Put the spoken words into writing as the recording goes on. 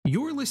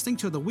listening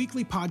to the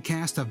weekly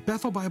podcast of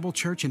Bethel Bible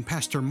Church and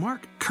Pastor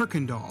Mark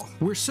Kirkendall.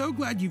 We're so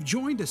glad you've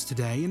joined us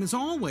today, and as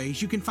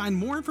always, you can find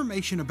more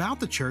information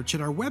about the church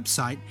at our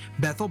website,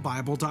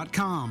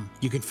 bethelbible.com.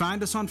 You can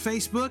find us on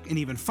Facebook and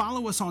even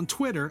follow us on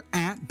Twitter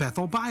at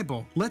Bethel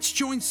Bible. Let's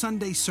join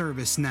Sunday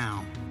service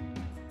now.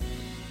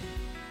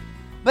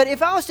 But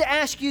if I was to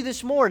ask you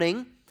this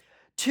morning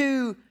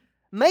to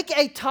make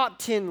a top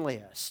 10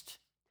 list,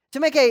 to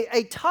make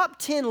a top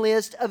 10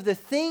 list of the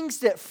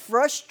things that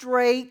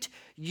frustrate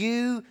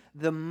you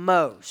the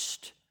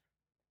most.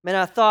 Man,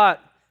 I thought,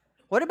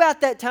 what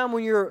about that time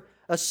when you're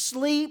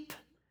asleep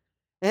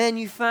and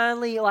you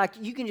finally,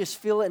 you can just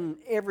feel it in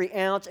every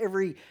ounce,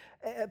 every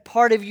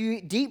part of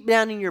you, deep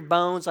down in your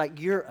bones, like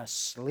you're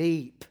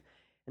asleep.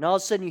 And all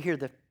of a sudden you hear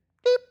the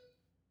beep.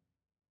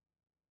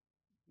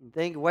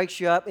 Thing wakes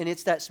you up, and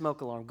it's that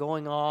smoke alarm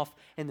going off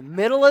in the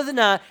middle of the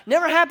night.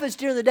 Never happens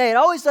during the day. It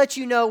always lets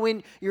you know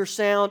when you're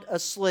sound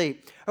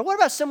asleep. Or what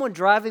about someone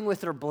driving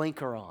with their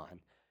blinker on?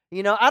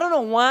 You know, I don't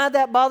know why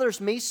that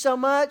bothers me so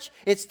much.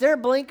 It's their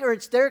blinker,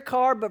 it's their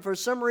car, but for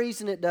some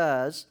reason it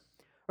does.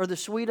 Or the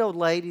sweet old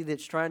lady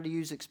that's trying to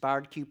use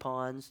expired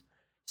coupons,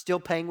 still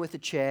paying with a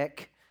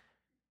check.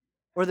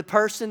 Or the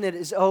person that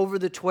is over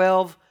the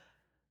 12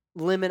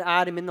 limit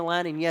item in the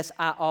line, and yes,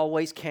 I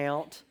always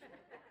count.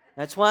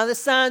 That's why the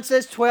sign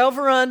says 12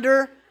 or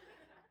under.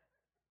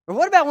 Or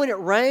what about when it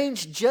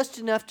rains just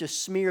enough to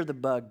smear the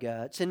bug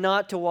guts and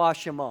not to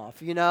wash them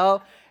off, you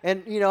know?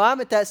 And, I'm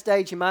at that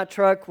stage in my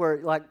truck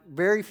where,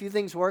 very few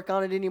things work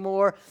on it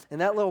anymore, and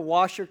that little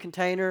washer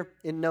container,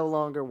 it no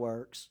longer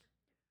works.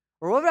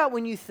 Or what about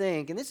when you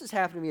think, and this has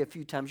happened to me a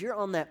few times, you're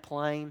on that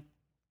plane,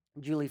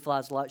 Julie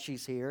flies a lot,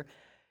 she's here.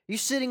 You're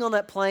sitting on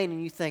that plane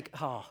and you think,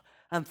 oh,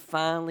 I'm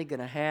finally going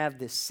to have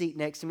this seat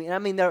next to me. And I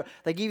mean,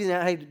 they give you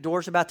that, hey, the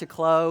door's about to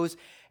close,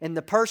 and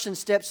the person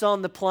steps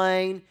on the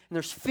plane, and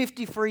there's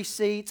 50 free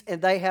seats,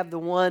 and they have the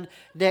one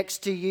next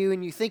to you,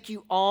 and you think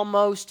you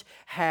almost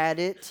had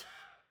it.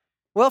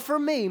 Well, for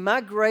me, my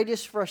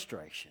greatest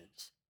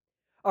frustrations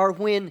are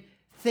when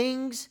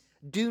things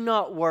do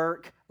not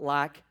work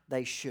like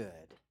they should.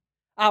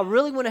 I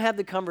really want to have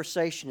the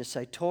conversation to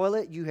say,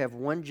 toilet, you have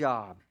one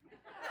job.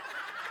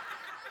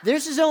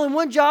 This is only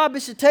one job,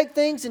 is to take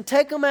things and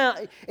take them out.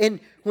 And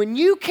when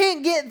you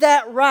can't get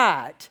that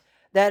right,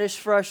 that is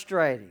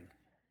frustrating.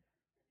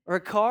 Or a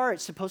car,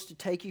 it's supposed to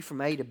take you from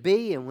A to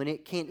B, and when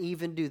it can't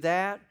even do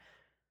that,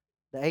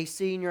 the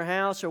AC in your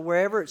house or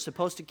wherever, it's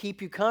supposed to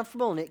keep you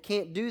comfortable, and it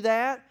can't do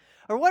that.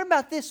 Or what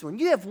about this one?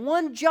 You have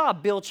one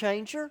job, bill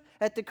changer,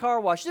 at the car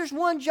wash. There's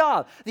one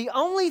job. The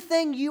only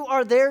thing you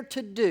are there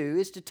to do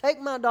is to take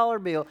my dollar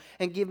bill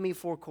and give me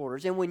 4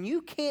 quarters. And when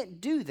you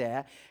can't do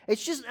that,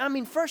 it's just,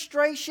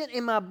 frustration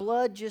in my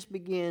blood just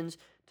begins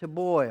to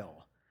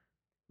boil.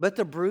 But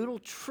the brutal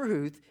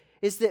truth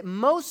is that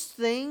most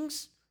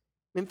things,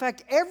 in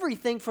fact,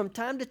 everything from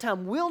time to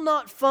time will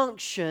not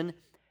function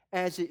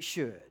as it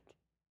should.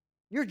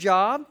 Your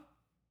job,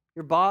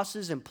 your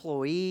bosses,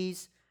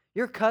 employees,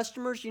 your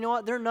customers, you know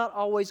what? They're not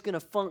always going to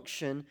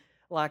function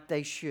like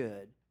they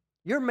should.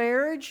 Your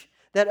marriage,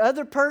 that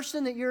other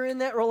person that you're in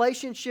that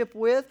relationship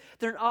with,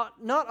 they're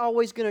not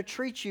always going to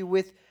treat you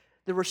with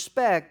the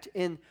respect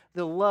and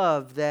the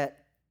love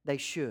that they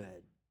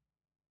should.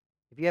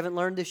 If you haven't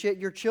learned this yet,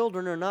 your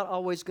children are not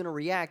always going to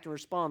react and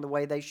respond the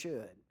way they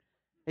should.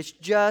 It's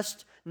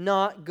just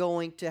not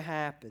going to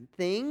happen.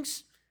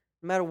 Things,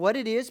 no matter what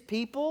it is,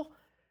 people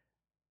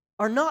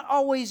are not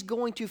always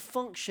going to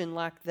function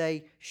like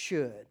they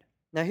should.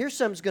 Now, here's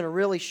something that's going to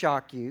really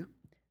shock you.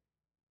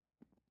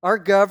 Our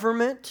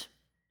government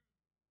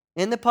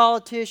and the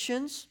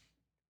politicians,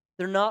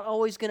 they're not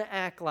always going to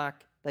act like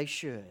they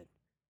should.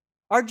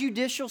 Our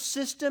judicial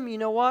system, you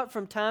know what?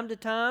 From time to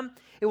time,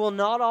 it will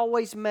not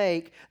always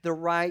make the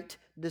right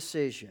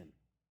decision.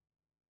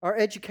 Our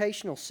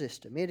educational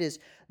system, it is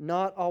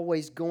not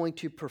always going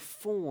to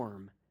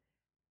perform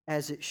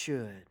as it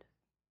should.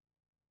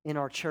 In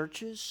our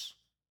churches,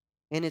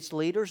 and its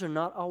leaders are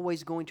not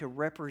always going to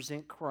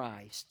represent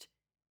Christ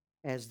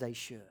as they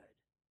should.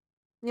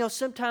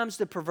 Sometimes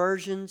the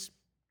perversions,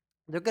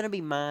 they're going to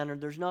be minor.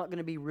 There's not going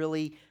to be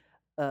really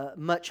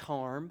much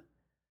harm.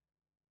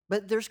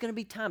 But there are going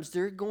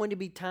to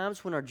be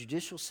times when our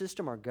judicial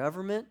system, our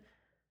government,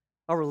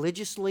 our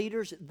religious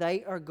leaders,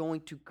 they are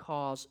going to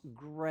cause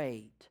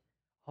great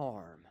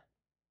harm.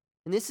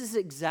 And this is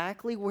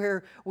exactly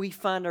where we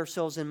find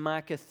ourselves in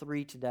Micah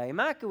 3 today.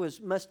 Micah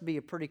must be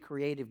a pretty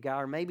creative guy,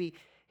 or maybe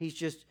he's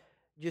just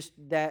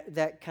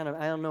that kind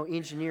of,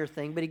 engineer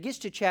thing. But he gets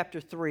to chapter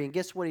 3, and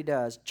guess what he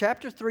does?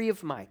 Chapter 3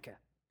 of Micah.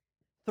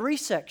 3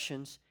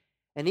 sections,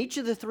 and each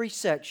of the 3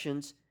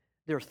 sections,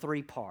 there are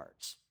 3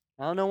 parts.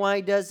 I don't know why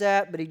he does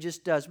that, but he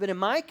just does. But in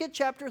Micah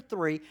chapter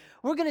 3,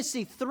 we're going to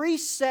see 3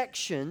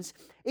 sections.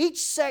 Each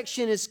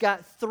section has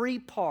got 3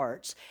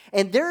 parts.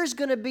 And there's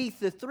going to be,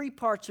 the 3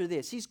 parts are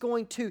this. He's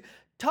going to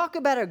talk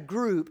about a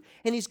group,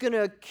 and he's going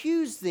to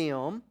accuse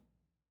them,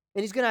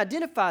 and he's going to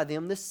identify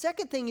them. The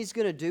second thing he's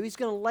going to do, he's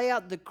going to lay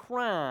out the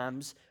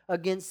crimes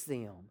against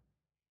them.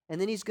 And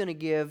then he's going to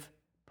give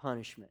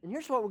punishment. And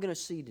here's what we're going to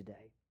see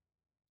today.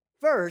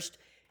 First,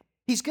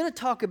 he's going to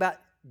talk about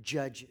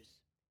judges.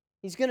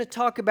 He's going to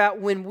talk about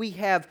when we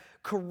have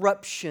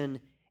corruption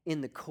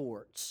in the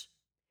courts.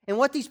 And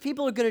what these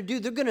people are going to do,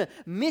 they're going to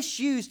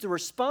misuse the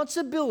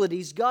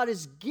responsibilities God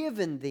has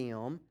given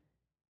them,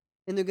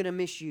 and they're going to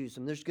misuse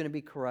them. There's going to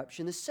be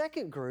corruption. The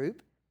second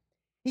group,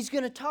 he's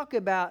going to talk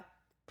about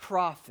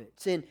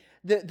prophets and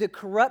the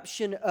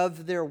corruption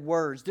of their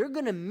words. They're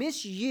going to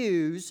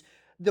misuse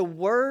the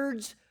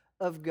words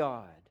of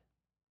God.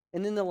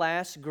 And then the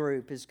last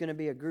group is going to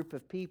be a group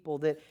of people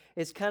that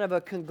is kind of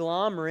a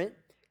conglomerate.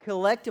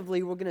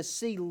 Collectively, we're going to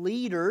see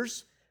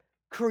leaders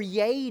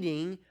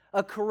creating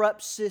a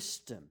corrupt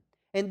system.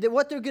 And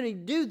what they're going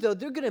to do, though,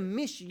 they're going to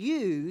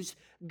misuse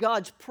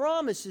God's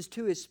promises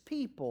to His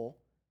people.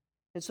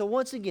 And so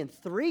once again,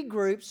 three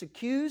groups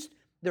accused,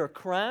 their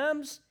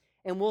crimes,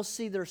 and we'll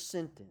see their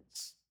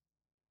sentence.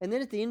 And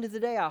then at the end of the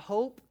day, I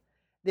hope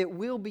that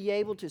we'll be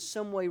able to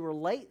some way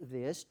relate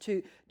this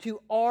to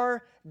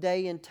our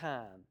day and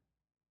time.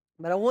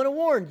 But I want to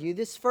warn you,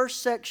 this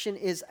first section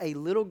is a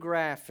little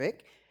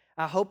graphic.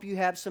 I hope you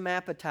have some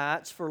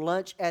appetites for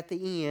lunch at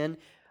the end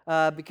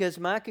because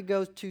Micah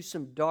goes to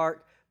some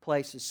dark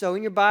places. So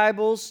in your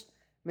Bibles,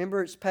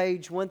 remember it's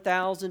page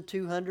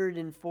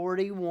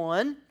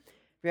 1241.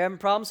 If you're having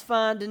problems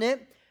finding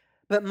it.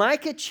 But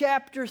Micah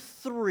chapter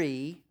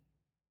 3,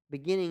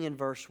 beginning in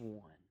verse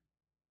 1.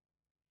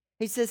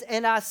 He says,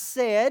 "And I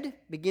said,"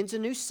 begins a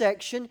new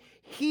section,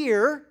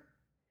 "Hear,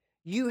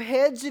 you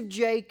heads of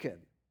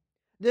Jacob,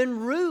 then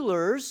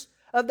rulers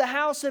of the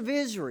house of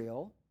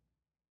Israel,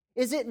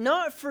 is it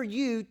not for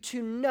you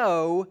to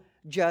know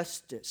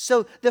justice?"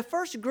 So the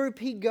first group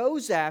he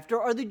goes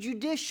after are the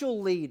judicial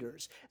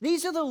leaders.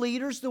 These are the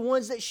leaders, the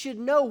ones that should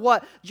know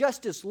what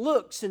justice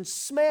looks and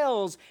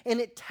smells and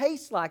it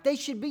tastes like. They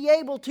should be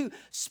able to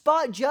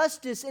spot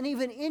justice and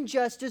even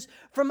injustice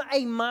from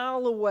a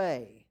mile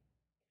away.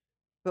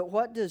 But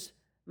what does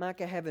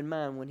Micah have in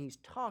mind when he's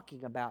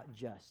talking about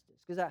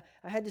justice? Because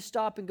I had to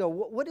stop and go,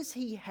 what does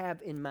he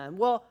have in mind?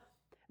 Well,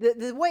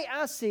 the way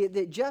I see it,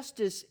 that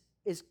justice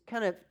is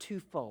kind of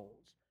twofold.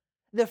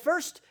 The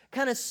first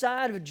kind of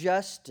side of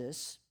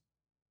justice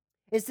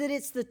is that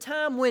it's the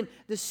time when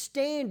the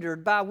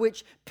standard by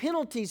which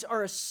penalties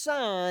are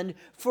assigned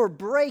for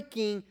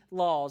breaking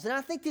laws. And I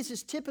think this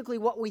is typically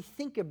what we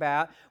think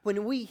about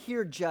when we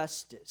hear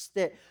justice,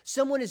 that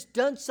someone has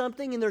done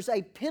something and there's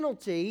a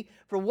penalty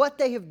for what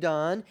they have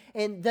done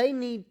and they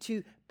need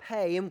to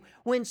pay. And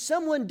when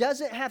someone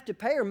doesn't have to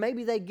pay, or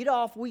maybe they get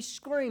off, we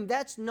scream.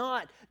 That's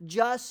not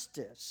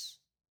justice.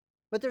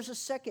 But there's a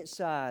second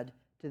side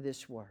to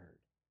this word.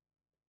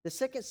 The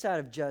second side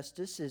of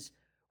justice is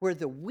where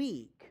the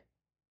weak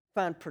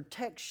find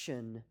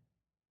protection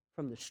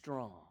from the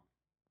strong.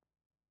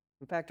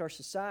 In fact, our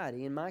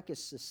society, in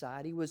Micah's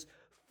society, was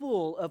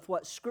full of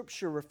what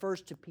Scripture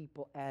refers to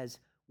people as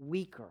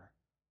weaker.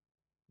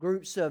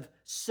 Groups of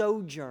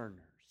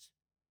sojourners,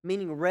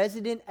 meaning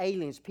resident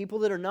aliens, people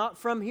that are not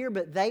from here,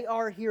 but they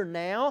are here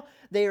now.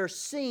 They are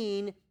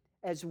seen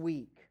as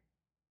weak.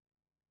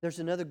 There's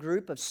another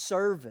group of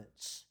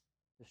servants.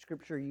 The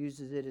Scripture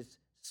uses it as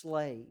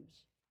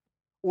slaves.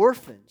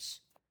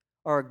 Orphans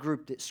are a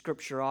group that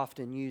Scripture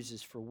often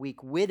uses for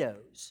weak.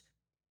 Widows,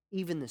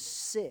 even the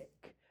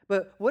sick.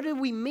 But what do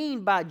we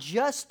mean by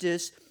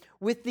justice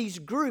with these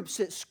groups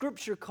that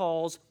Scripture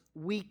calls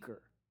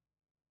weaker?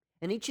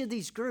 And each of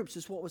these groups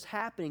is what was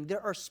happening.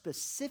 There are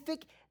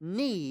specific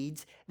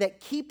needs that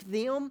keep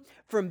them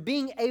from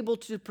being able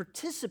to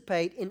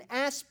participate in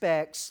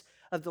aspects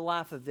of the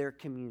life of their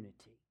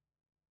community.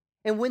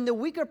 And when the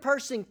weaker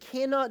person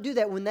cannot do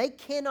that, when they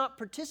cannot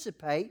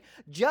participate,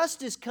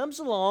 justice comes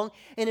along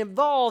and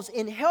involves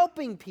in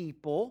helping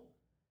people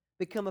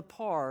become a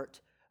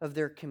part of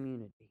their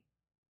community.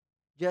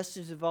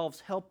 Justice involves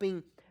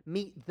helping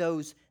meet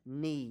those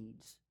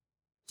needs.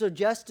 So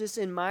justice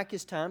in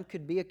Micah's time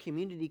could be a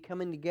community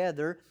coming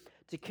together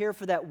to care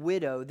for that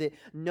widow that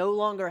no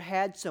longer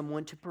had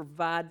someone to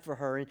provide for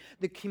her. And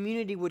the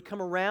community would come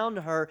around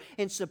her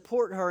and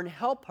support her and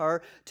help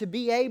her to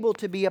be able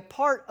to be a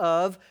part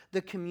of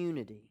the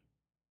community.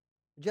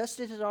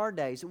 Justice in our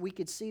days, we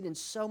could see it in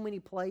so many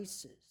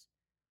places.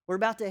 We're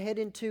about to head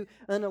into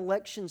an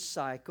election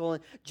cycle,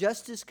 and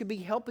justice could be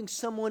helping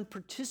someone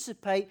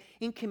participate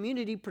in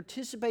community,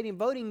 participate in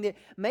voting that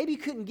maybe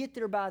couldn't get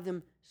there by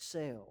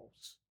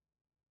themselves.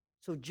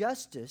 So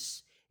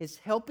justice is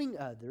helping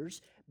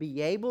others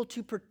be able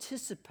to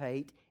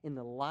participate in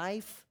the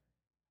life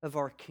of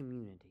our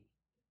community.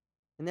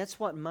 And that's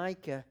what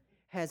Micah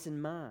has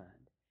in mind.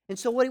 And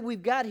so what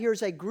we've got here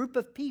is a group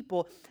of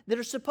people that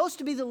are supposed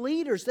to be the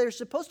leaders. They're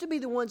supposed to be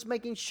the ones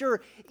making sure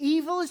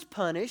evil is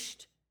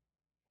punished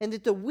and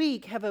that the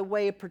weak have a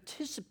way of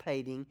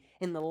participating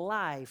in the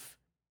life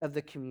of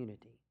the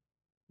community.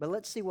 But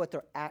let's see what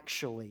they're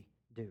actually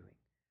doing.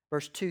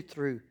 Verse 2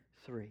 through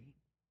 3.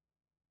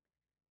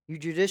 You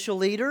judicial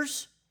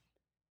leaders,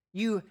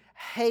 you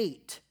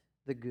hate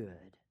the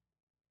good,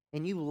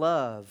 and you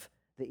love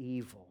the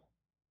evil,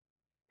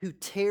 who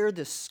tear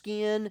the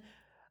skin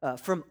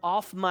from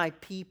off my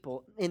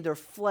people and their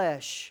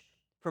flesh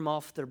from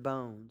off their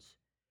bones,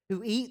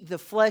 who eat the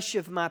flesh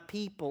of my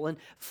people and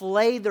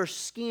flay their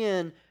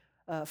skin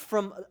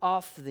from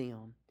off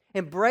them,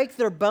 and break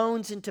their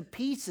bones into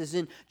pieces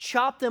and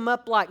chop them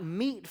up like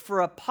meat for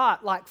a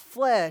pot, like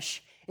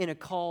flesh in a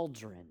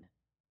cauldron.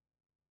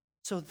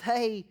 So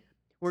they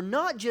were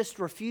not just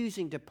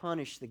refusing to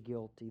punish the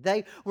guilty.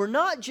 They were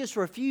not just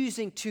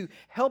refusing to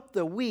help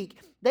the weak.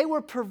 They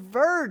were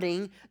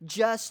perverting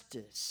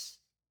justice.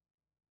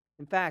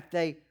 In fact,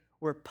 they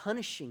were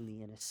punishing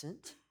the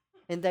innocent,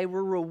 and they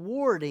were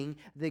rewarding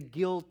the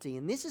guilty.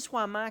 And this is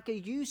why Micah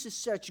uses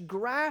such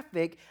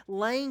graphic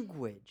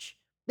language.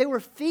 They were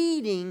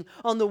feeding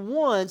on the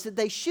ones that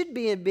they should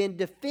have been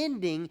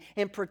defending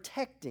and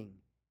protecting.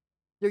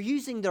 They're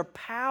using their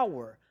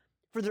power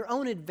for their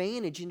own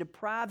advantage and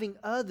depriving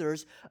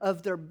others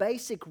of their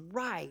basic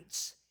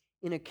rights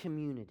in a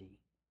community.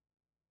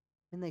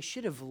 And they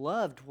should have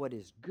loved what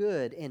is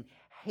good and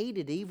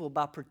hated evil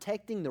by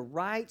protecting the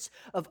rights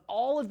of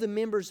all of the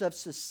members of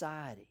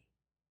society.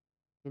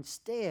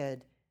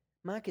 Instead,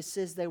 Micah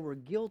says they were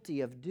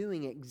guilty of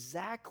doing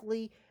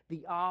exactly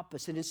the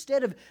opposite.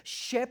 Instead of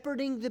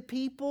shepherding the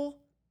people,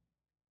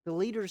 the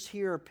leaders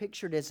here are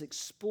pictured as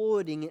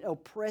exploiting and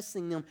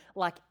oppressing them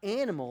like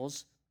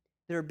animals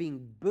that are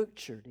being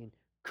butchered and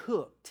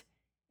cooked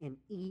and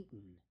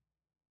eaten.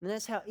 And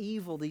that's how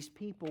evil these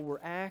people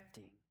were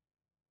acting.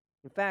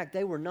 In fact,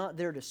 they were not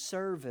there to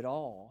serve at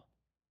all.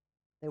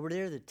 They were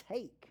there to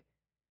take.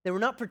 They were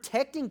not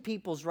protecting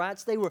people's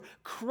rights. They were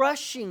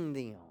crushing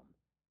them.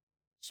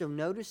 So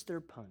notice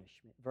their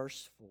punishment.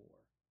 Verse 4.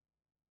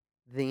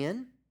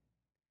 Then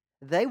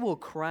they will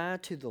cry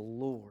to the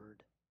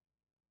Lord,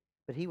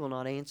 but He will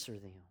not answer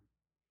them.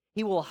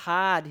 He will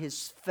hide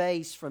His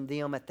face from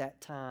them at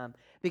that time,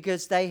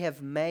 because they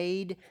have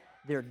made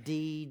their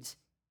deeds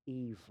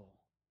evil.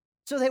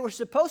 So they were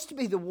supposed to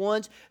be the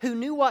ones who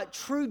knew what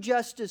true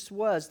justice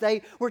was.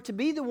 They were to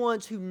be the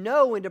ones who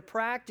know and to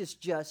practice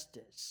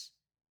justice.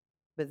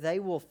 But they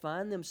will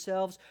find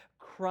themselves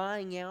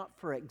crying out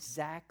for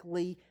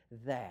exactly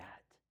that.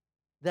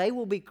 They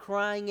will be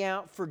crying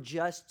out for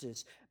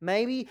justice.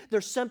 Maybe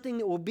there's something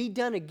that will be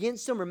done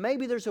against them, or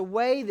maybe there's a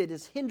way that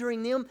is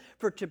hindering them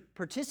from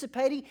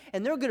participating,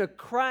 and they're going to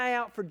cry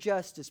out for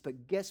justice.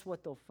 But guess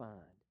what they'll find?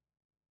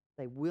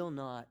 They will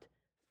not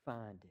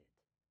find it.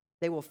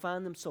 They will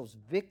find themselves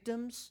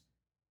victims,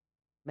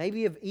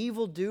 maybe of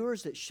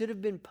evildoers that should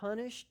have been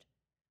punished.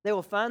 They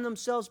will find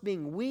themselves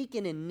being weak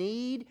and in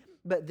need,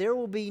 but there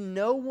will be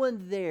no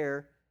one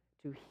there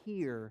to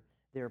hear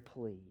their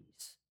pleas.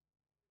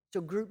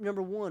 So group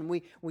number one,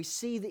 we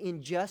see the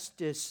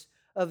injustice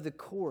of the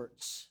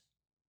courts.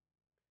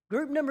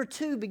 Group number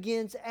two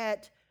begins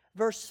at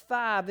verse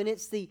 5, and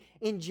it's the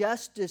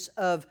injustice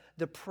of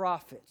the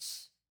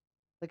prophets.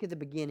 Look at the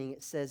beginning.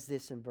 It says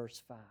this in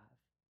verse 5.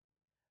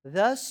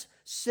 Thus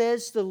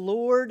says the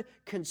Lord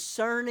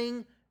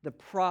concerning the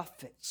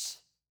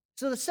prophets.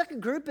 So the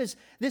second group is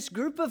this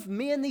group of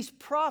men, these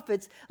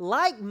prophets,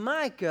 like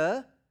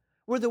Micah,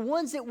 were the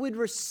ones that would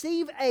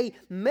receive a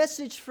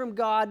message from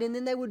God, and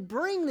then they would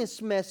bring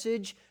this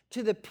message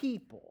to the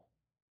people.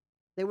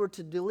 They were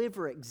to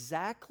deliver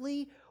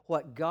exactly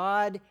what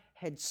God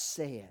had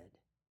said.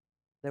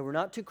 They were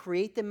not to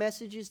create the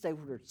messages. They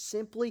were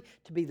simply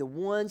to be the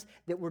ones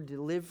that were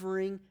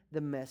delivering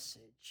the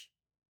message.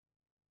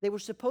 They were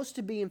supposed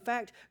to be, in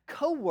fact,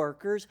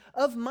 co-workers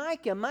of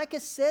Micah. Micah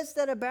says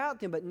that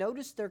about them, but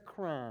notice their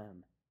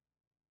crime.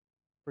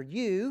 For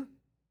you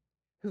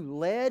who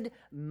led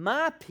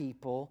my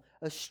people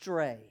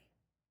astray,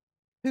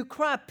 who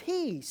cry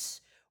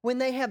peace when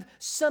they have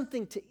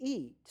something to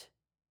eat,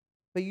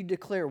 but you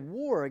declare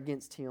war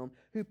against him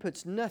who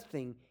puts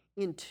nothing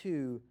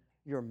into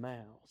your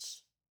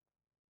mouths.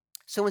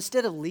 So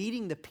instead of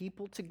leading the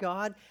people to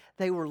God,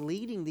 they were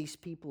leading these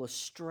people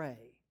astray.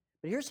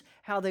 But here's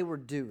how they were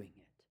doing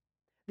it.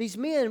 These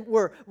men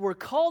were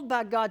called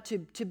by God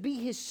to be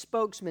His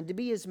spokesman, to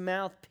be His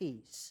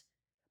mouthpiece.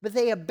 But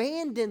they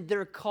abandoned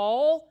their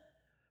call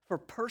for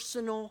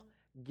personal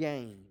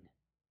gain.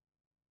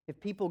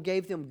 If people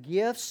gave them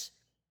gifts,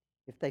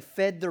 if they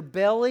fed their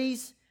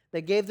bellies,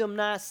 they gave them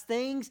nice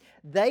things,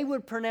 they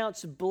would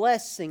pronounce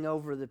blessing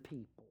over the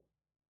people.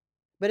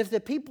 But if the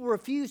people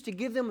refused to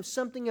give them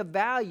something of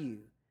value,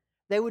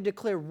 they would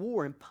declare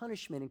war and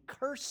punishment and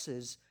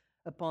curses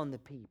upon the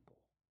people.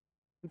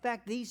 In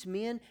fact, these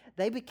men,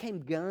 they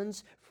became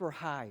guns for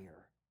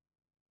hire.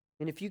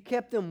 And if you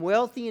kept them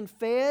wealthy and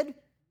fed,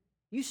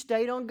 you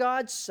stayed on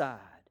God's side.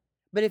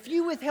 But if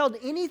you withheld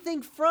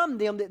anything from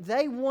them that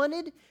they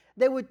wanted,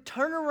 they would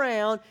turn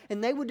around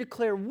and they would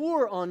declare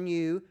war on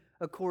you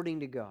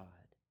according to God.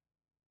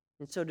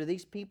 And so to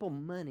these people,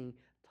 money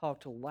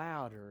talked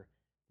louder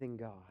than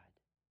God.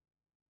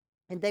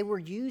 And they were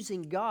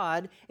using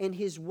God and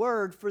His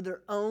Word for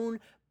their own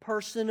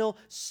personal,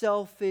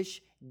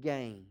 selfish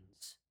gains.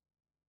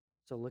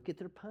 So look at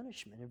their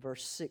punishment in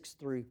verse 6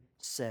 through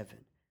 7.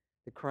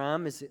 The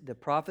crime is, the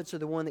prophets are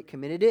the one that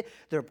committed it.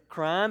 Their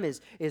crime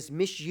is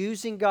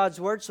misusing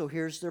God's Word, so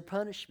here's their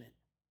punishment.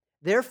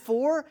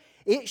 Therefore,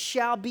 it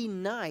shall be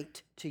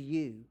night to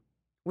you,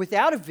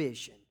 without a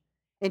vision,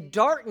 and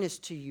darkness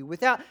to you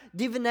without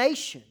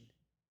divination.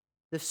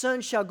 The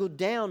sun shall go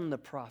down on the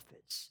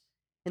prophets,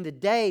 and the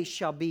day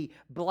shall be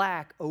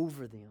black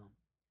over them.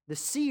 The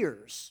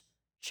seers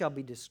shall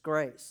be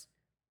disgraced.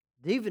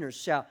 Diviners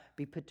shall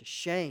be put to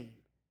shame.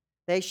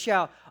 They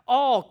shall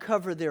all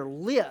cover their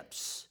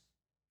lips,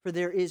 for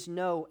there is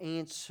no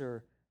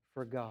answer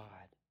for God.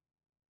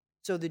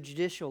 So the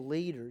judicial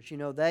leaders,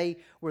 they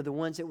were the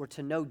ones that were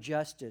to know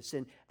justice,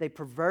 and they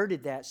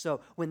perverted that.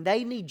 So when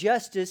they need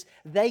justice,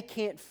 they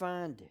can't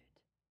find it.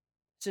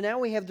 So now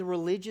we have the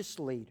religious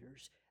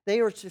leaders. They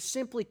are to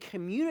simply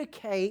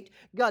communicate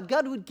God.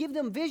 God would give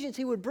them visions.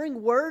 He would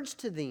bring words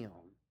to them.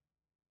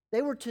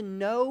 They were to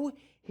know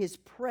His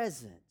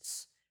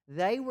presence.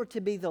 They were to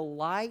be the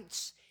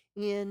lights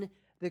in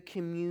the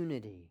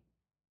community.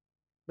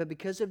 But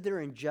because of their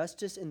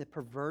injustice and the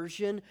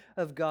perversion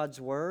of God's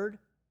word,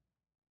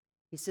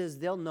 He says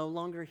they'll no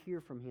longer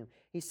hear from Him.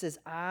 He says,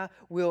 I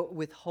will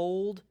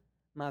withhold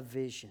my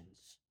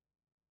visions.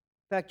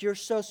 In fact, you're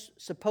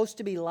supposed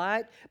to be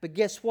light, but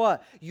guess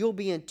what? You'll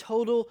be in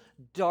total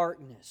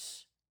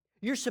darkness.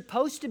 You're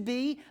supposed to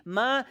be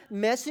my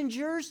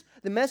messengers,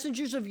 the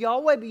messengers of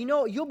Yahweh, but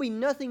you'll be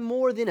nothing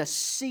more than a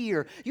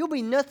seer. You'll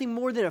be nothing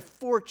more than a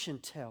fortune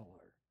teller.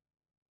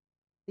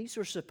 These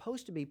were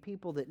supposed to be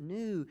people that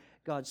knew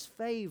God's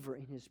favor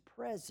in His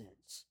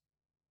presence.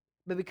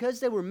 But because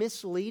they were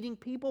misleading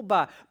people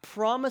by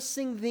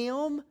promising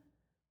them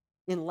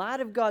in light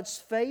of God's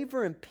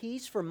favor and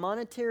peace for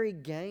monetary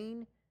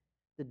gain,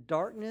 the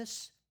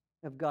darkness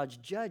of God's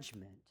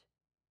judgment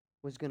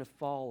was going to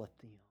fall at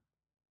them.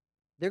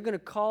 They're going to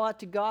call out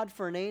to God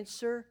for an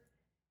answer,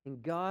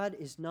 and God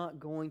is not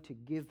going to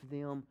give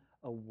them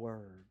a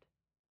word.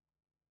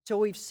 So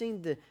we've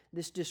seen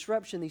this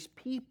disruption, these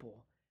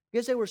people,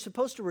 because they were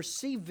supposed to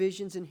receive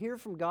visions and hear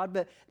from God,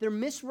 but they're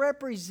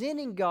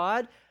misrepresenting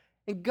God,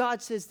 and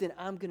God says, then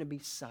I'm going to be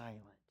silent.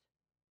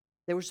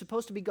 They were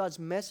supposed to be God's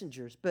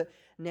messengers, but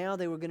now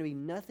they were going to be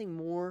nothing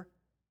more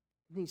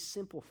than these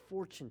simple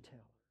fortune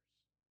tellers.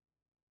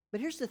 But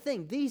here's the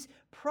thing, these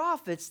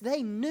prophets,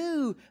 they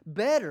knew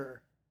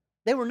better.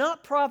 They were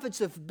not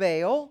prophets of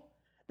Baal.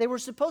 They were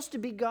supposed to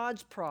be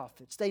God's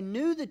prophets. They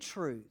knew the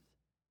truth,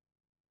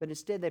 but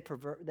instead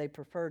they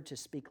preferred to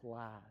speak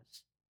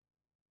lies.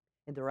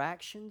 And their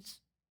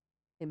actions,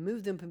 it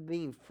moved them from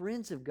being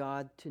friends of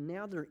God to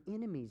now they're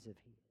enemies of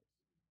His.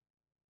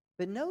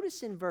 But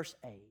notice in verse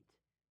 8,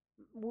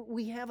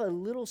 we have a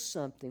little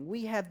something.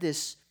 We have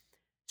this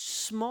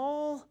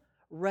small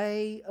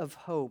ray of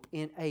hope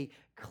in a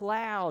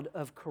cloud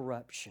of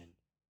corruption.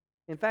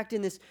 In fact,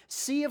 in this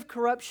sea of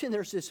corruption,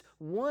 there's this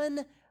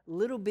one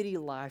little bitty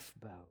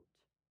lifeboat,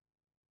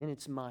 and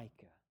it's Micah.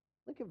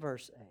 Look at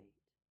verse 8.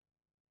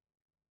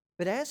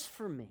 But as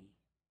for me,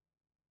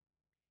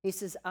 he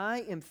says,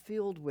 I am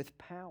filled with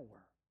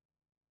power,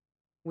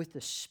 with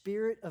the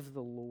Spirit of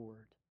the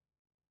Lord,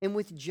 and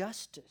with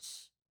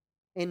justice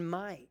and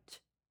might,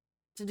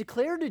 to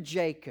declare to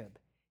Jacob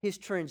his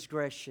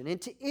transgression,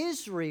 and to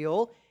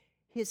Israel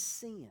his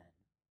sin.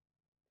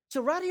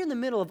 So right here in the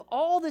middle of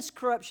all this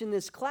corruption,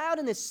 this cloud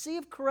and this sea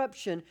of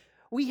corruption,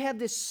 we have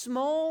this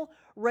small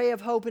ray of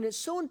hope, and it's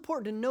so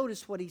important to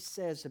notice what he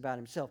says about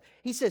himself.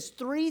 He says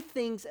three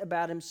things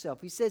about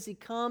himself. He says he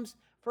comes,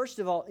 first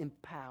of all, in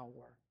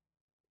power.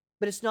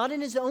 But it's not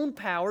in his own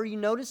power. You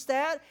notice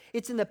that?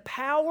 It's in the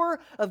power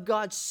of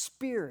God's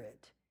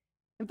Spirit.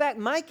 In fact,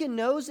 Micah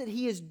knows that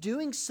he is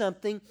doing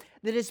something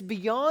that is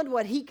beyond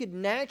what he could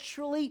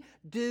naturally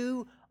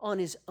do on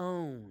his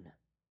own.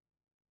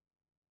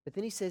 But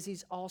then he says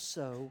he's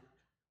also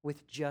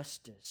with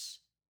justice.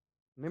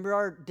 Remember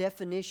our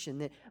definition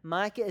that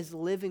Micah is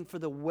living for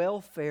the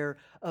welfare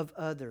of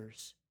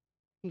others.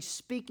 He's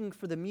speaking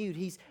for the mute.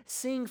 He's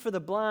seeing for the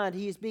blind.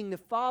 He is being the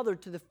father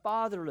to the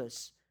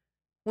fatherless.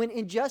 When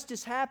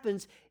injustice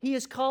happens, he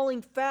is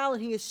calling foul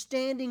and he is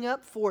standing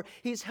up for it.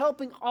 He is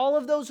helping all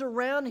of those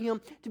around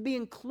him to be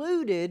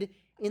included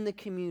in the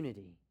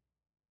community.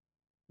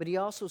 But he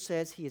also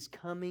says he is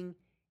coming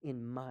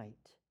in might.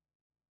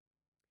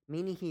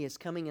 Meaning he is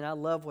coming, and I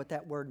love what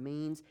that word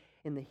means.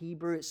 In the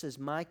Hebrew, it says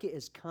Micah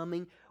is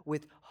coming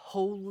with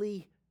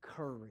holy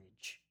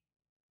courage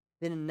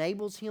that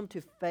enables him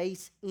to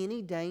face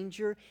any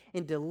danger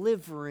in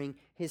delivering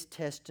his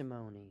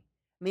testimony.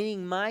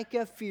 Meaning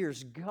Micah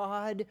fears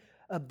God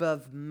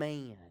above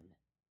man.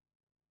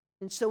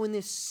 And so in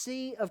this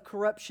sea of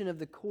corruption of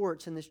the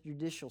courts and this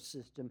judicial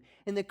system,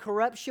 in the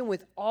corruption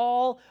with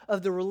all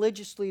of the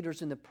religious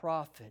leaders and the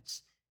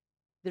prophets,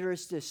 there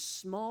is this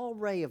small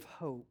ray of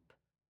hope,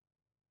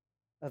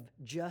 of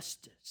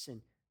justice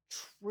and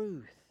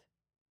truth.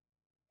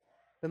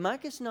 But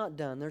Micah's not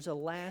done. There's a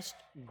last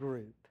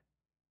group.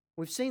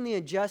 We've seen the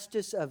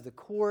injustice of the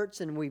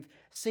courts, and we've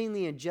seen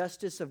the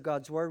injustice of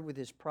God's word with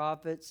His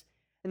prophets.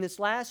 And this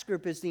last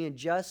group is the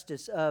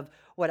injustice of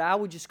what I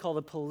would just call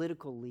the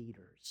political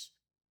leaders.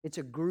 It's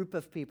a group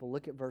of people.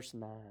 Look at verse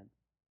 9.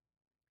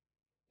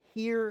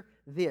 Hear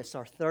this,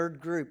 our third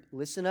group.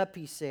 Listen up,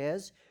 he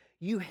says.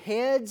 You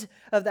heads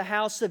of the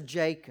house of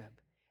Jacob,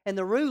 and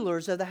the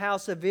rulers of the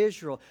house of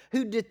Israel,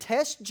 who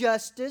detest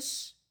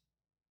justice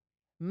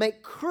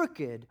make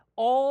crooked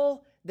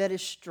all that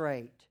is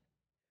straight,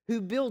 who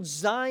build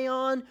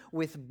Zion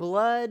with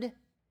blood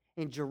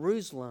and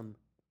Jerusalem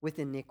with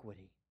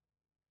iniquity.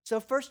 So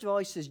first of all,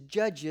 he says,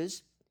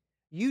 judges,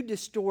 you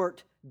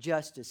distort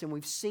justice, and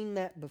we've seen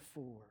that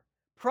before.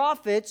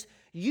 Prophets,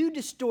 you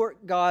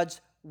distort God's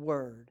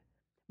word.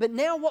 But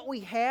now what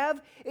we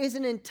have is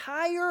an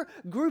entire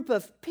group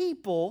of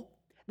people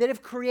that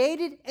have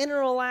created and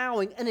are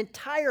allowing an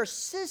entire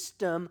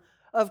system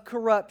of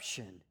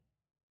corruption.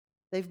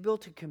 They've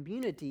built a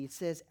community, it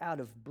says, out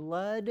of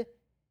blood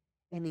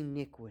and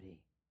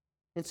iniquity.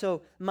 And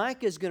so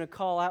Micah is going to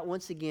call out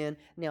once again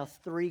now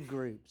 3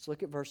 groups.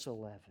 Look at verse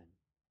 11.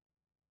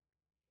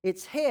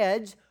 Its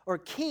heads or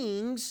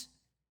kings,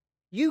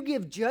 you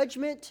give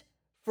judgment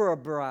for a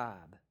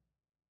bribe.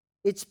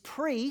 Its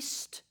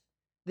priests,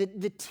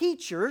 the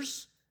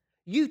teachers,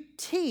 you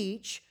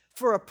teach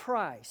for a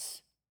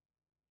price.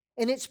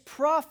 And its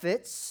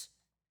prophets,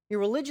 your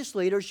religious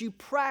leaders, you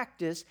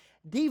practice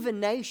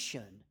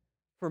divination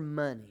for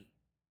money.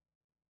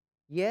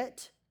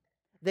 Yet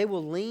they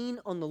will lean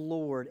on the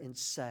Lord and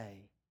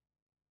say,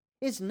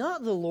 is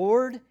not the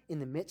Lord in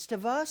the midst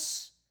of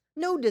us?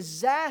 No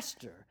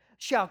disaster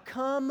shall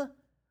come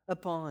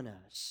upon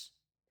us.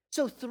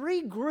 So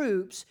 3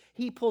 groups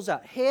he pulls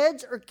out.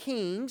 Heads or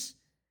kings,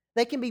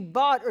 they can be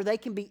bought or they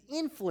can be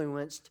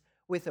influenced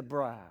with a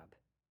bribe.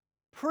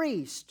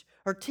 Priests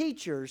or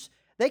teachers,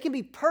 they can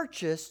be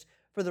purchased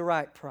for the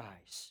right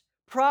price.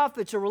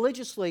 Prophets or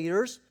religious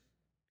leaders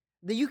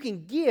that you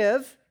can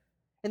give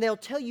and they'll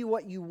tell you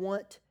what you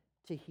want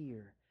to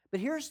hear. But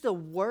here's the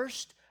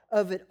worst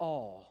of it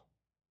all.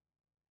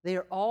 They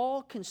are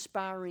all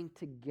conspiring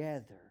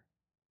together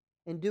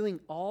and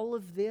doing all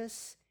of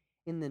this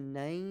in the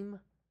name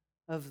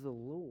of the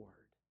Lord.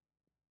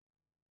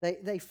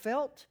 They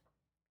felt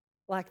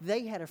like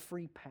they had a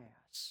free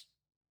pass.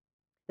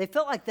 They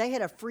felt like they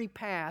had a free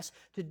pass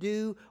to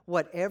do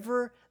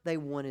whatever they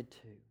wanted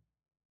to.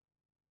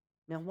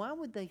 Now, why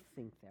would they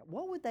think that?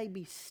 What would they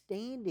be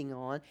standing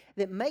on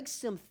that makes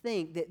them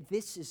think that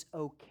this is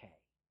okay?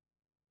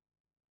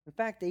 In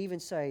fact, they even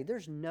say,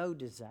 there's no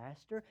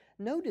disaster.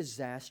 No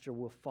disaster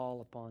will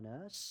fall upon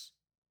us.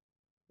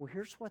 Well,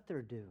 here's what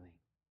they're doing.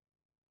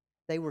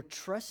 They were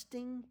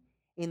trusting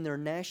in their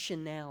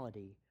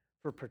nationality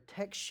for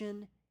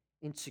protection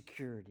and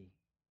security.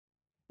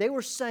 They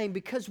were saying,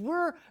 because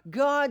we're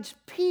God's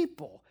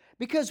people,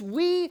 because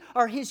we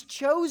are His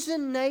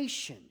chosen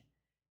nation,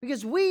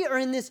 because we are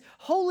in this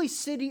holy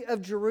city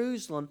of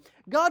Jerusalem,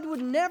 God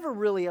would never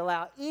really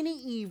allow any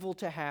evil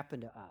to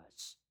happen to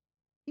us.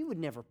 He would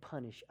never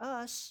punish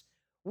us.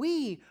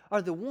 We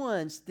are the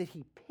ones that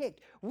He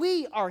picked.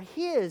 We are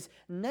His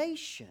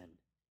nation.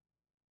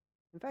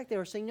 In fact, they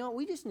were saying, no,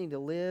 we just need to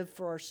live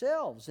for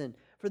ourselves and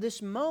for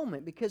this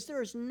moment, because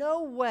there is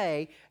no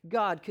way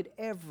God could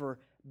ever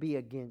be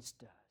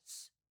against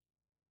us.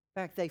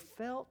 In fact, they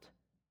felt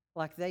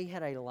like they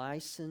had a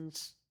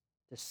license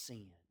to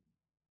sin.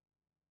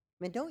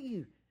 Man, don't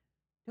you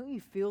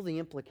feel the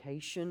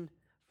implication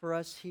for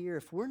us here?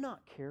 If we're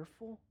not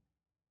careful,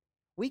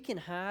 we can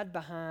hide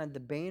behind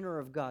the banner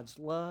of God's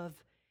love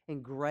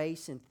and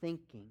grace and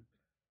thinking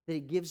that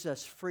it gives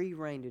us free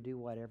rein to do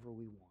whatever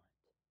we want.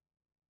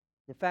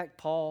 In fact,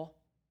 Paul,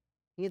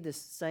 he had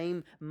this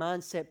same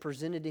mindset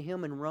presented to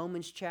him in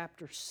Romans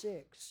chapter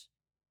 6.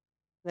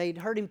 They'd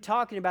heard him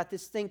talking about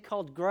this thing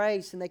called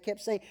grace, and they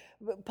kept saying,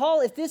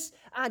 Paul, if this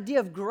idea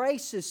of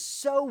grace is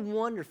so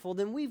wonderful,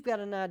 then we've got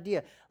an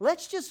idea.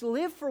 Let's just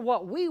live for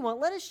what we want.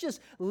 Let us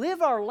just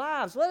live our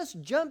lives. Let us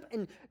jump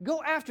and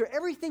go after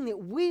everything that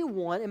we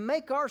want and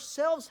make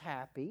ourselves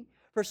happy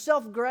for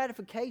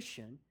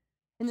self-gratification.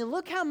 And then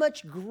look how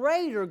much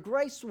greater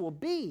grace will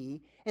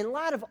be in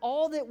light of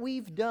all that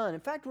we've done. In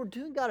fact, we're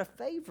doing God a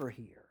favor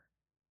here.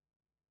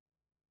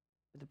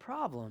 But the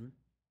problem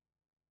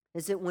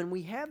is that when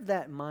we have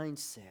that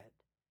mindset,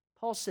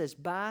 Paul says,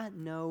 by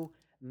no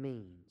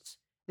means,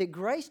 that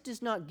grace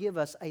does not give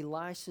us a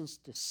license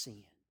to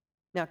sin.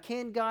 Now,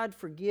 can God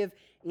forgive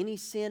any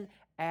sin?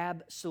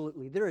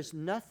 Absolutely. There is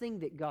nothing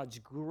that God's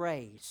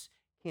grace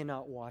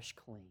cannot wash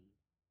clean.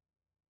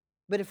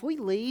 But if we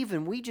leave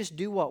and we just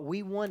do what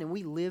we want and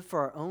we live for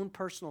our own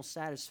personal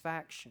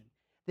satisfaction,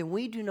 then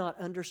we do not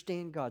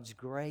understand God's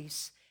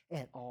grace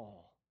at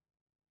all.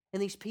 And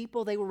these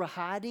people, they were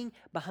hiding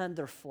behind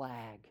their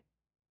flag.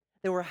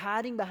 They were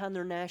hiding behind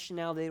their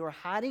nationality. They were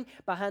hiding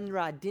behind their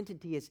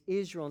identity as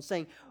Israel and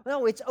saying,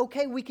 no, it's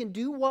okay, we can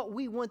do what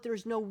we want.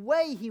 There's no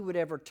way He would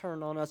ever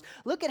turn on us.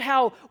 Look at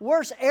how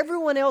worse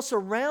everyone else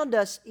around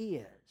us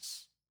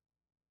is.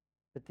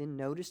 But then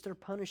notice their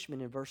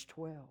punishment in verse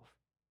 12.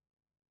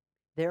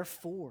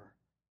 Therefore,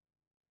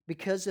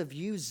 because of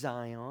you,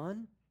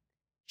 Zion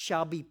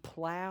shall be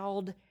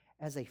plowed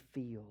as a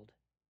field.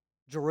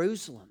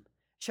 Jerusalem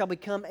shall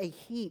become a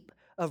heap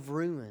of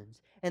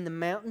ruins, and the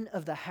mountain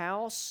of the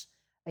house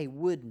a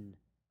wooden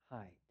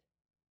height.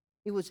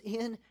 It was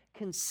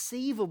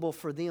inconceivable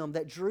for them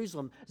that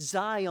Jerusalem,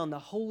 Zion, the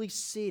holy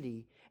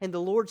city, and the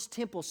Lord's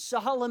temple,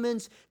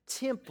 Solomon's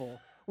temple,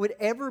 would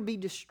ever be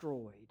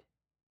destroyed.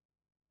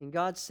 And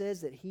God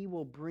says that He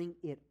will bring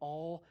it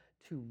all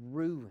to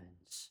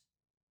ruins.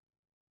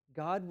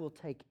 God will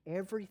take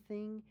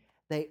everything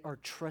they are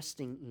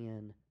trusting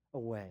in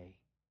away.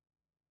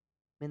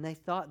 And they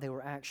thought they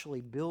were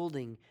actually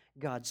building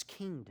God's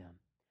kingdom.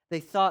 They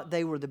thought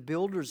they were the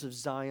builders of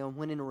Zion,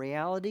 when in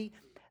reality,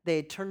 they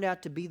had turned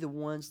out to be the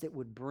ones that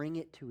would bring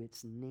it to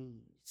its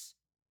knees.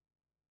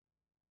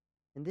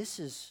 And this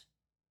is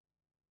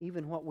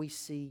even what we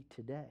see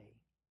today.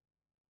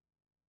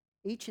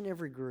 Each and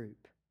every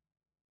group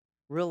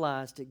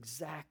realized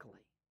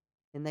exactly,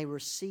 and they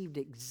received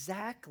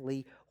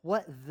exactly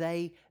what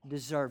they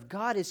deserved.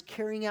 God is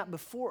carrying out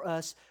before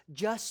us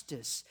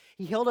justice.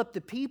 He held up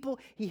the people,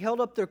 He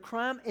held up their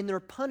crime, and their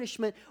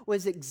punishment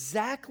was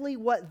exactly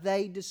what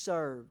they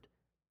deserved.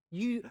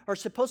 You are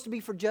supposed to be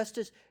for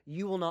justice,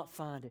 you will not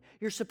find it.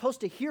 You're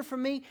supposed to hear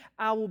from me,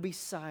 I will be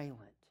silent.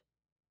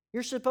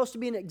 You're supposed to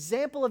be an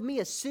example of me,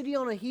 a city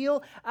on a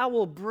hill, I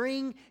will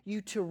bring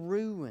you to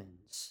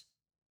ruins.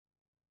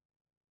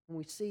 And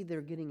we see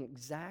they're getting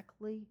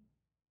exactly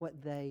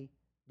what they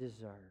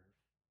deserve.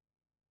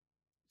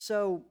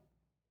 So,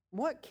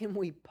 what can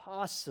we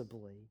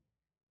possibly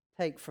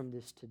take from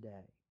this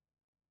today?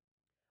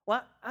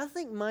 Well, I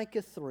think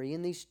Micah 3,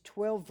 in these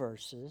 12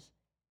 verses,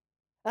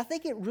 I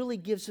think it really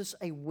gives us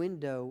a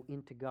window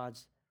into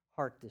God's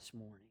heart this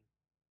morning.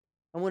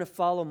 I want to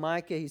follow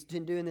Micah. He's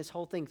been doing this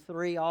whole thing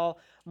all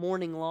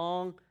morning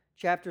long.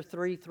 Chapter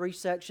 3, 3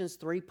 sections,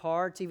 3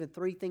 parts, even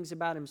 3 things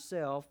about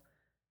himself.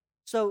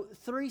 So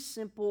 3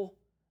 simple,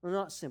 or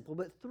not simple,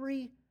 but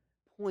 3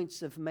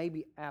 points of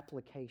maybe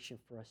application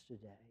for us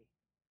today.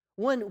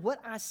 One, what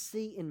I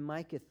see in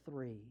Micah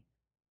 3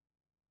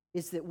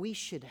 is that we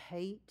should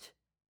hate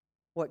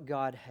what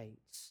God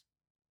hates.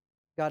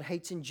 God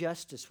hates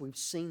injustice. We've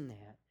seen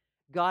that.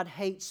 God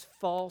hates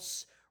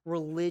false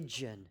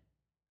religion.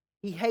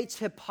 He hates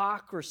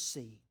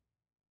hypocrisy.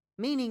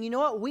 Meaning, you know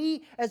what?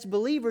 We as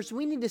believers,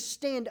 we need to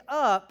stand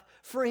up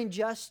for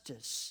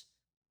injustice.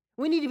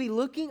 We need to be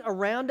looking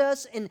around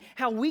us and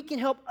how we can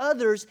help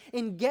others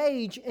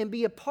engage and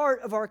be a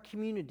part of our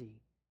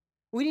community.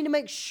 We need to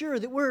make sure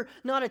that we're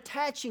not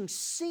attaching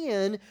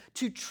sin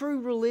to true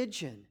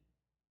religion.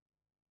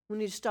 We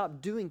need to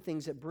stop doing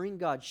things that bring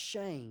God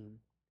shame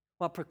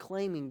while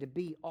proclaiming to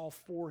be all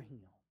for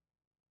Him.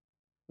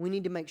 We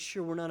need to make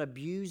sure we're not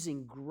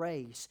abusing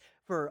grace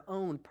for our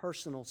own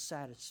personal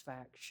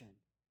satisfaction.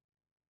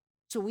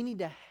 So we need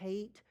to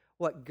hate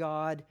what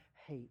God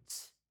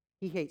hates.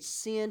 He hates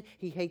sin,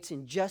 He hates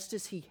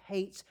injustice, He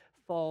hates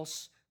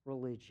false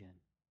religion.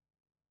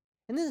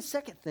 And then the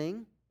second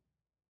thing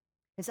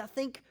is I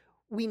think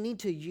we need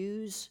to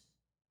use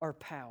our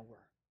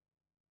power.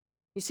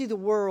 You see, the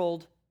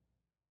world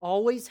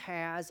always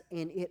has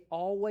and it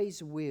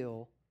always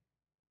will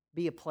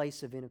be a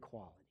place of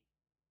inequality.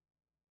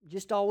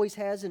 Just always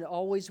has and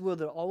always will.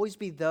 There'll always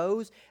be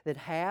those that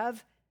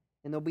have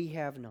and there'll be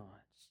have-nots.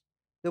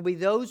 There'll be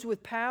those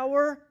with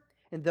power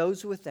and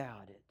those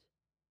without it.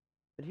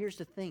 But here's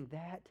the thing,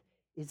 that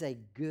is a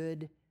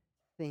good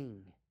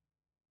thing.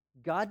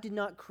 God did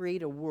not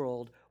create a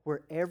world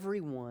where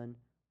everyone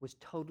was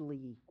totally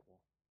equal.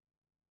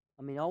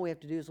 I mean, all we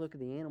have to do is look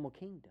at the animal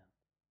kingdom.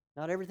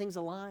 Not everything's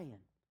a lion.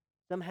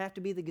 Some have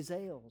to be the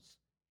gazelles.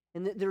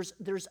 And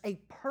there's a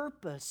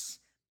purpose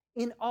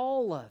in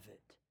all of it.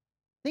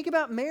 Think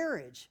about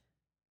marriage.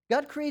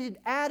 God created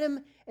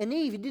Adam and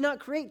Eve. He did not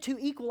create 2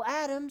 equal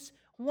Adams.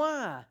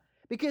 Why?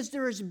 Because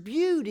there is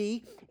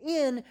beauty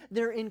in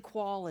their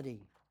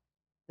inequality.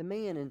 The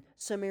man in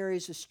some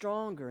areas is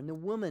stronger, and the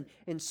woman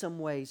in some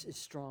ways is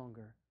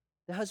stronger.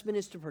 The husband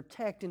is to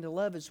protect and to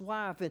love his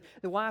wife, and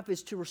the wife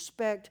is to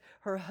respect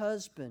her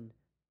husband.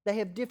 They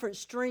have different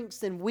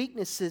strengths and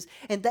weaknesses,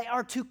 and they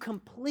are to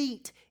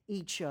complete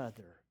each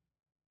other.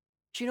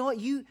 But you know what?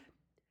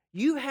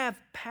 You have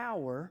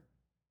power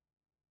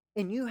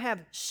and you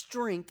have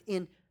strength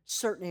in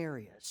certain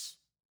areas.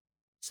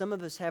 Some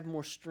of us have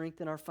more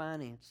strength in our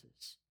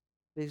finances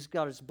because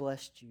God has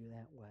blessed you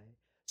that way.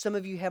 Some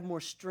of you have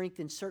more strength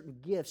in certain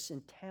gifts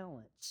and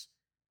talents.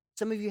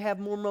 Some of you have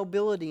more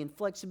mobility and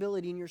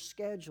flexibility in your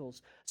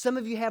schedules. Some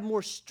of you have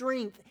more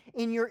strength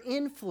in your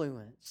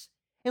influence.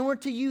 And we're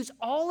to use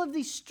all of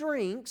these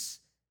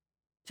strengths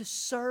to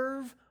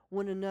serve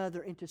one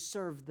another and to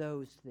serve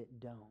those that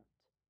don't.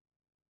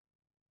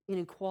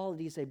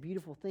 Inequality is a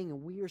beautiful thing,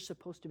 and we are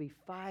supposed to be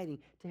fighting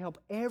to help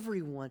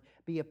everyone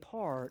be a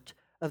part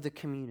of the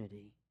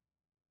community.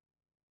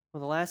 Well,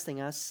 the last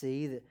thing I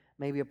see that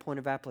maybe a point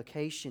of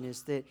application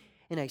is that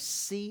in a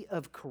sea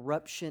of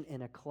corruption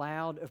and a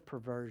cloud of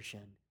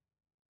perversion,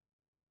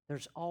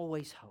 there's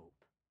always hope.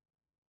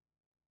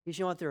 Because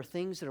you know what? There are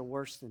things that are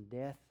worse than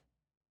death.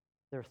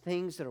 There are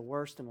things that are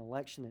worse than an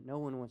election that no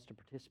one wants to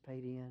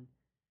participate in.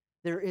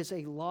 There is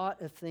a lot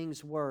of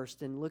things worse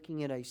than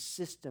looking at a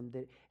system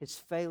that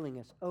is failing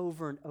us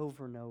over and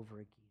over and over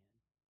again.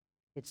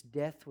 It's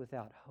death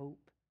without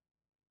hope.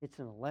 It's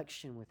an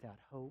election without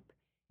hope.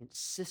 It's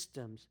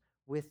systems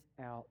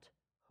without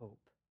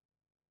hope.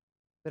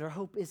 But our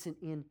hope isn't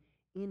in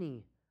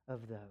any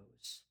of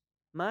those.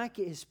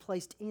 Micah is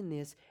placed in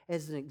this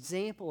as an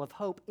example of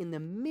hope in the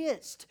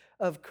midst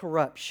of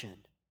corruption.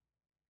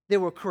 There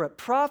were corrupt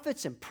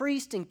prophets and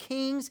priests and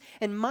kings,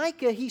 and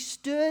Micah, he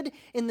stood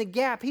in the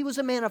gap. He was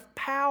a man of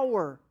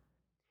power.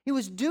 He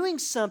was doing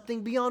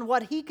something beyond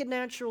what he could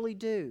naturally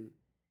do.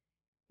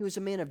 He was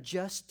a man of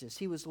justice.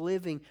 He was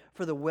living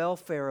for the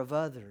welfare of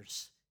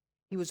others.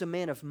 He was a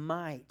man of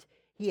might.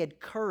 He had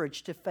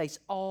courage to face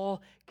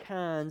all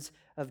kinds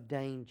of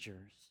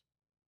dangers.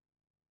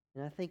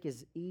 And I think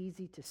it's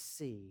easy to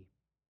see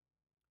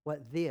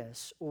what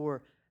this,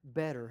 or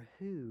better,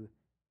 who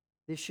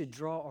this should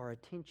draw our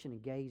attention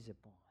and gaze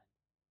upon.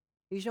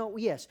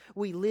 Yes,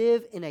 we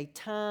live in a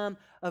time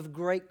of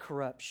great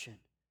corruption.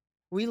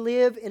 We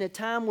live in a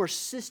time where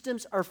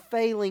systems are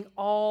failing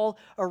all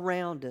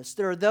around us.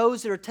 There are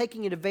those that are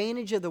taking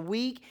advantage of the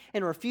weak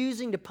and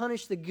refusing to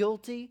punish the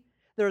guilty.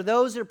 There are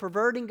those that are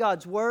perverting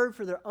God's word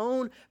for their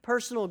own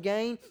personal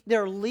gain.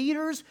 There are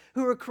leaders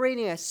who are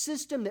creating a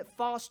system that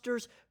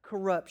fosters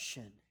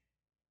corruption.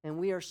 And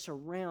we are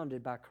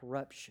surrounded by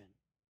corruption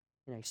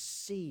in a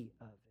sea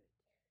of it.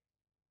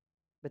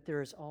 But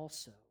there is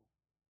also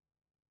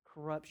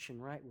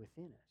corruption right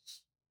within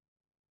us.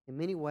 In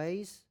many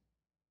ways,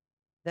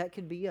 that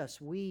could be us.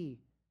 We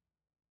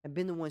have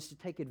been the ones to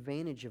take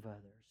advantage of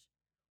others.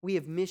 We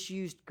have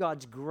misused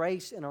God's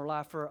grace in our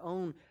life for our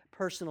own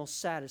personal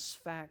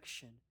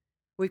satisfaction.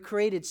 We've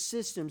created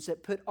systems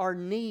that put our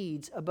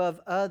needs above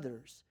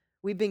others.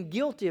 We've been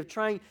guilty of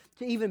trying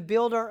to even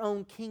build our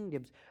own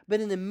kingdoms.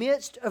 But in the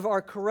midst of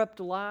our corrupt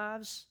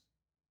lives,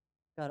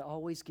 God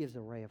always gives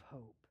a ray of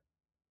hope.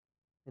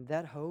 And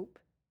that hope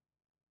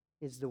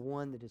is the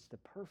one that is the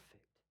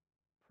perfect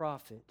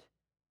prophet,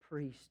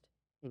 priest,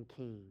 and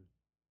king.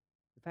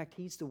 In fact,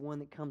 He's the one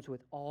that comes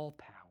with all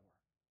power,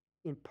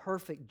 in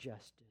perfect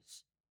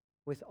justice,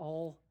 with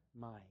all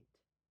might.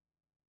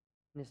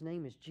 And His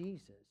name is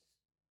Jesus.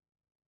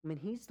 I mean,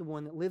 He's the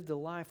one that lived the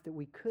life that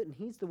we couldn't.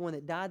 He's the one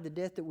that died the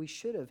death that we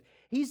should have.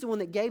 He's the one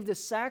that gave the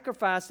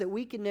sacrifice that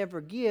we could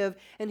never give.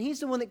 And He's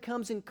the one that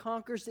comes and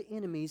conquers the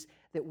enemies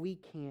that we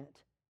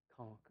can't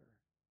conquer.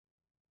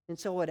 And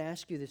so I would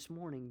ask you this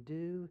morning,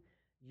 do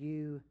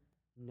you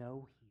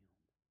know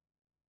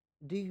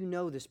Him? Do you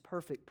know this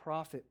perfect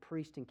prophet,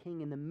 priest, and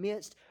king? In the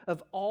midst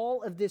of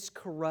all of this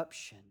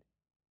corruption,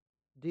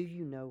 do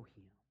you know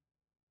Him?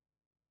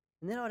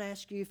 And then I would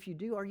ask you, if you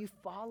do, are you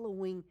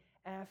following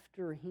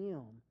after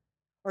Him?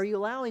 Are you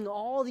allowing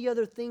all the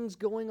other things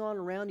going on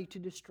around you to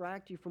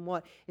distract you from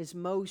what is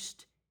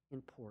most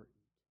important?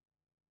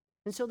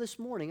 And so this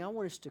morning, I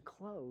want us to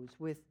close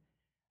with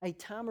a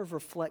time of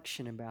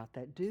reflection about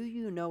that. Do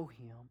you know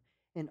Him?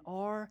 And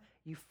are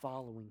you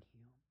following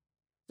Him?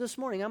 This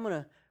morning, I'm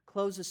going to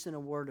close us in a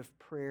word of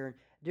prayer.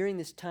 During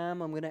this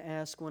time, I'm going to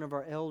ask one of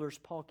our elders,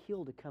 Paul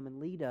Keel, to come and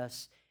lead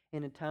us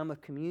in a time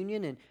of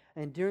communion.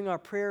 And during our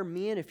prayer,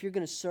 men, if you're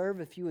going to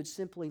serve, if you would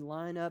simply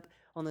line up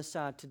on the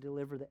side to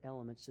deliver the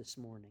elements this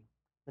morning.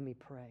 Let me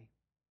pray.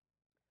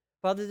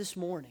 Father, this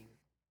morning,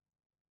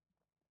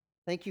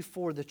 thank You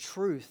for the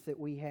truth that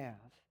we have.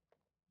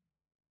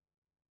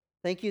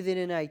 Thank You that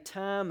in a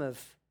time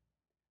of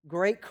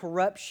great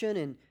corruption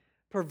and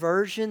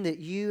perversion that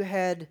You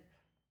had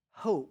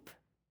hope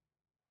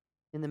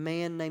in the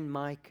man named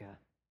Micah.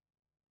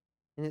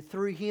 And that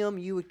through him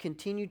You would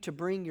continue to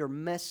bring Your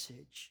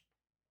message.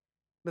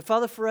 But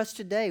Father, for us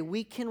today,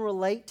 we can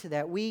relate to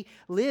that. We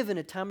live in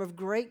a time of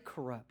great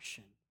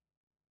corruption.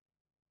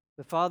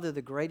 But Father,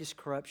 the greatest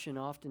corruption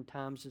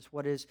oftentimes is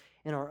what is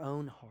in our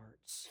own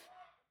hearts.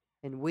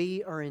 And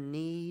we are in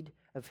need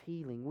of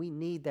healing. We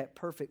need that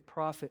perfect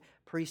prophet,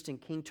 priest, and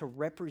king to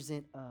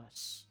represent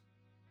us.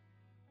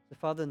 So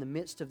Father, in the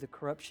midst of the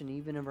corruption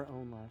even of our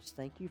own lives,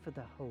 thank You for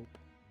the hope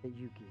that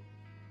You give.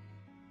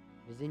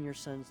 It is in Your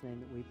Son's name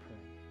that we pray.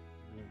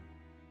 Amen.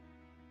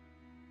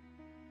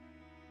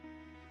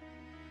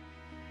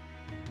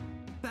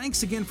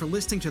 Thanks again for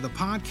listening to the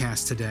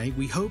podcast today.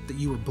 We hope that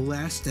you were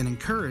blessed and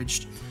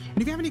encouraged.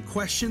 And if you have any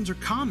questions or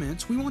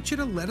comments, we want you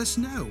to let us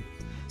know.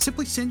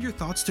 Simply send your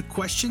thoughts to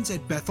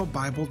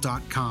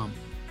questions@bethelbible.com.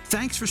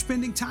 Thanks for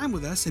spending time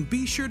with us, and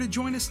be sure to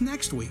join us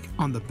next week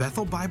on the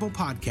Bethel Bible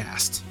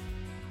Podcast.